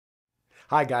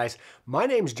Hi guys, my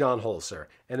name's John Holser,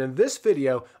 and in this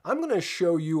video, I'm going to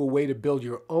show you a way to build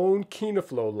your own Kino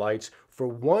Flo lights for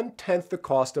 1/10 the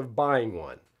cost of buying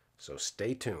one. So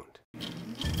stay tuned.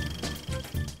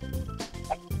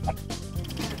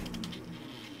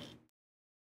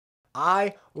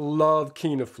 I love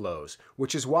Kino Flos,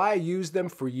 which is why I used them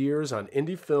for years on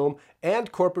indie film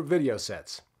and corporate video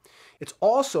sets. It's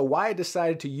also why I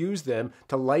decided to use them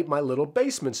to light my little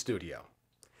basement studio.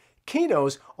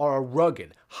 Kinos are a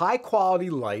rugged, high-quality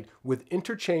light with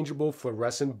interchangeable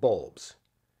fluorescent bulbs.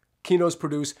 Kinos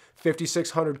produce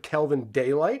 5600 Kelvin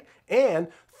daylight and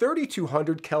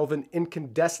 3200 Kelvin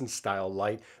incandescent-style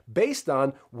light based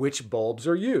on which bulbs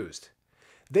are used.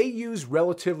 They use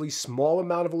relatively small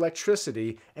amount of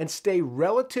electricity and stay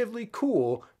relatively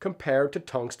cool compared to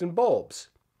tungsten bulbs.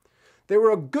 They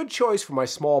were a good choice for my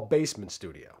small basement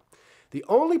studio. The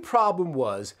only problem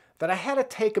was that I had to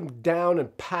take them down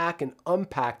and pack and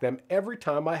unpack them every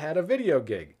time I had a video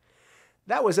gig.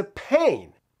 That was a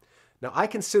pain. Now, I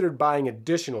considered buying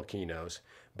additional Kinos,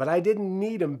 but I didn't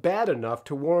need them bad enough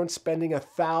to warrant spending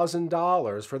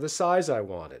 $1,000 for the size I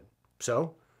wanted.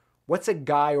 So, what's a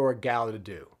guy or a gal to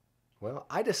do? Well,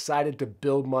 I decided to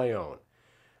build my own.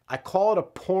 I call it a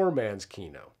poor man's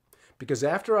Kino, because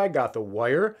after I got the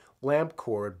wire, lamp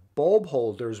cord, bulb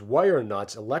holders, wire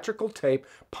nuts, electrical tape,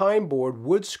 pine board,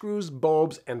 wood screws,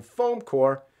 bulbs, and foam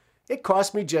core, it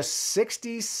cost me just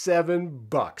 67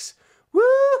 bucks.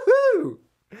 Woohoo!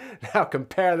 Now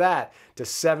compare that to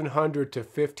 $700 to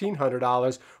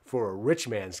 $1,500 for a rich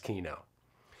man's Kino.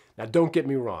 Now don't get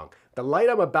me wrong, the light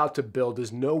I'm about to build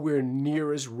is nowhere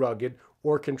near as rugged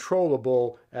or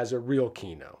controllable as a real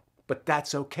Kino, but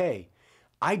that's okay.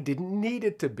 I didn't need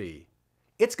it to be.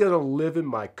 It's going to live in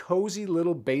my cozy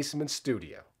little basement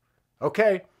studio.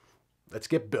 Okay, let's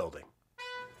get building.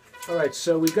 All right,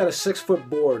 so we've got a 6-foot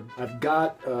board. I've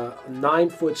got a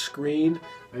 9-foot screen.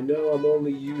 I know I'm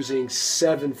only using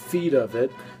 7 feet of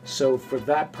it, so for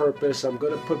that purpose, I'm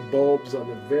going to put bulbs on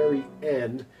the very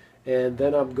end, and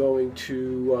then I'm going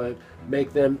to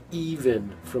make them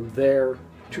even from there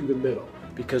to the middle.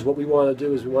 Because what we want to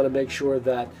do is we want to make sure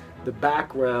that the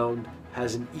background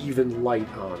has an even light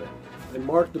on it. I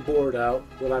marked the board out.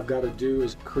 What I've got to do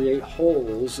is create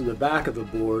holes in the back of the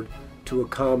board to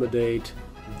accommodate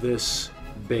this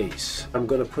base. I'm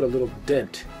going to put a little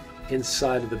dent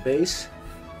inside of the base,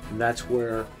 and that's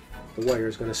where the wire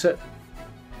is going to sit,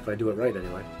 if I do it right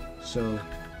anyway. So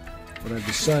what I've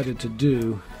decided to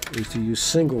do is to use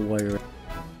single wire.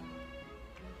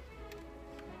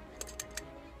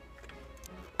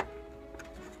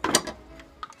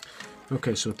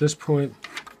 Okay, so at this point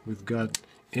we've got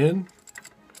in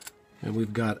and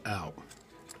we've got out,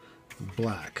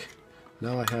 black.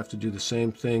 Now I have to do the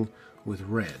same thing with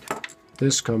red.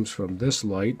 This comes from this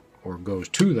light, or goes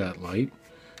to that light,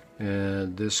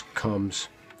 and this comes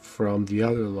from the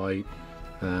other light,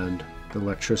 and the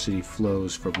electricity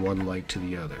flows from one light to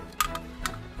the other.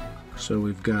 So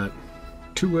we've got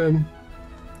 2 in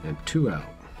and 2 out.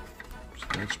 So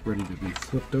that's ready to be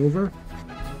flipped over.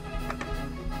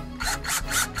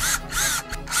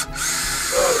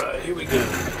 Alright, here we go.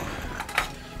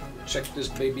 Check this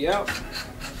baby out.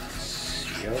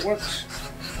 See how it works.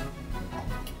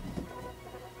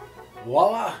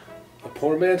 Voila! A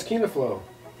poor man's Kino Flo.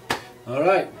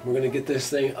 Alright, we're going to get this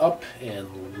thing up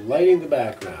and lighting the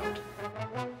background.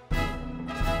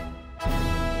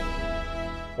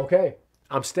 Okay,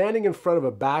 I'm standing in front of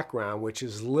a background which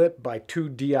is lit by 2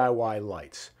 DIY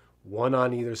lights, one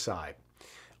on either side.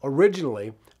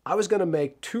 Originally, I was going to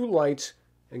make 2 lights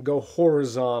and go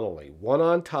horizontally, one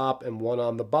on top and one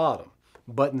on the bottom.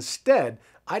 But instead,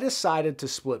 I decided to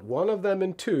split one of them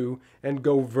in 2 and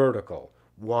go vertical,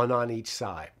 one on each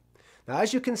side. Now,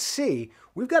 as you can see,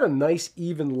 we've got a nice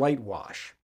even light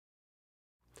wash.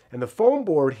 And the foam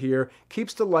board here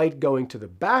keeps the light going to the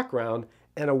background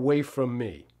and away from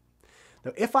me.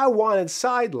 Now, if I wanted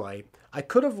side light, I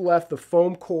could have left the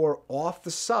foam core off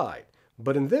the side,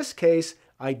 but in this case,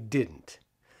 I didn't.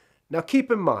 Now,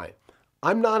 keep in mind,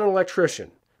 I'm not an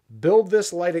electrician. Build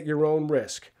this light at your own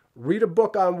risk. Read a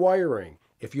book on wiring.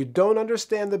 If you don't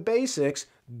understand the basics,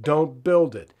 don't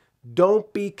build it.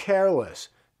 Don't be careless.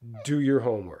 Do your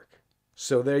homework.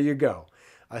 So there you go.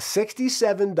 A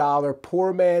 $67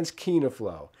 poor man's Kino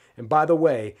Flo. And by the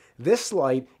way, this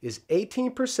light is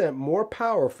 18% more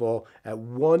powerful at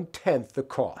 1/10 the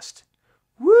cost.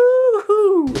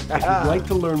 Woohoo! If you'd like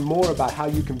to learn more about how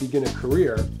you can begin a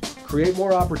career, create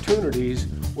more opportunities,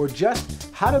 or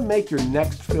just how to make your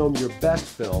next film your best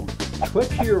film, click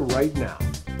here right now.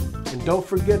 And don't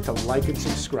forget to like and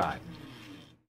subscribe.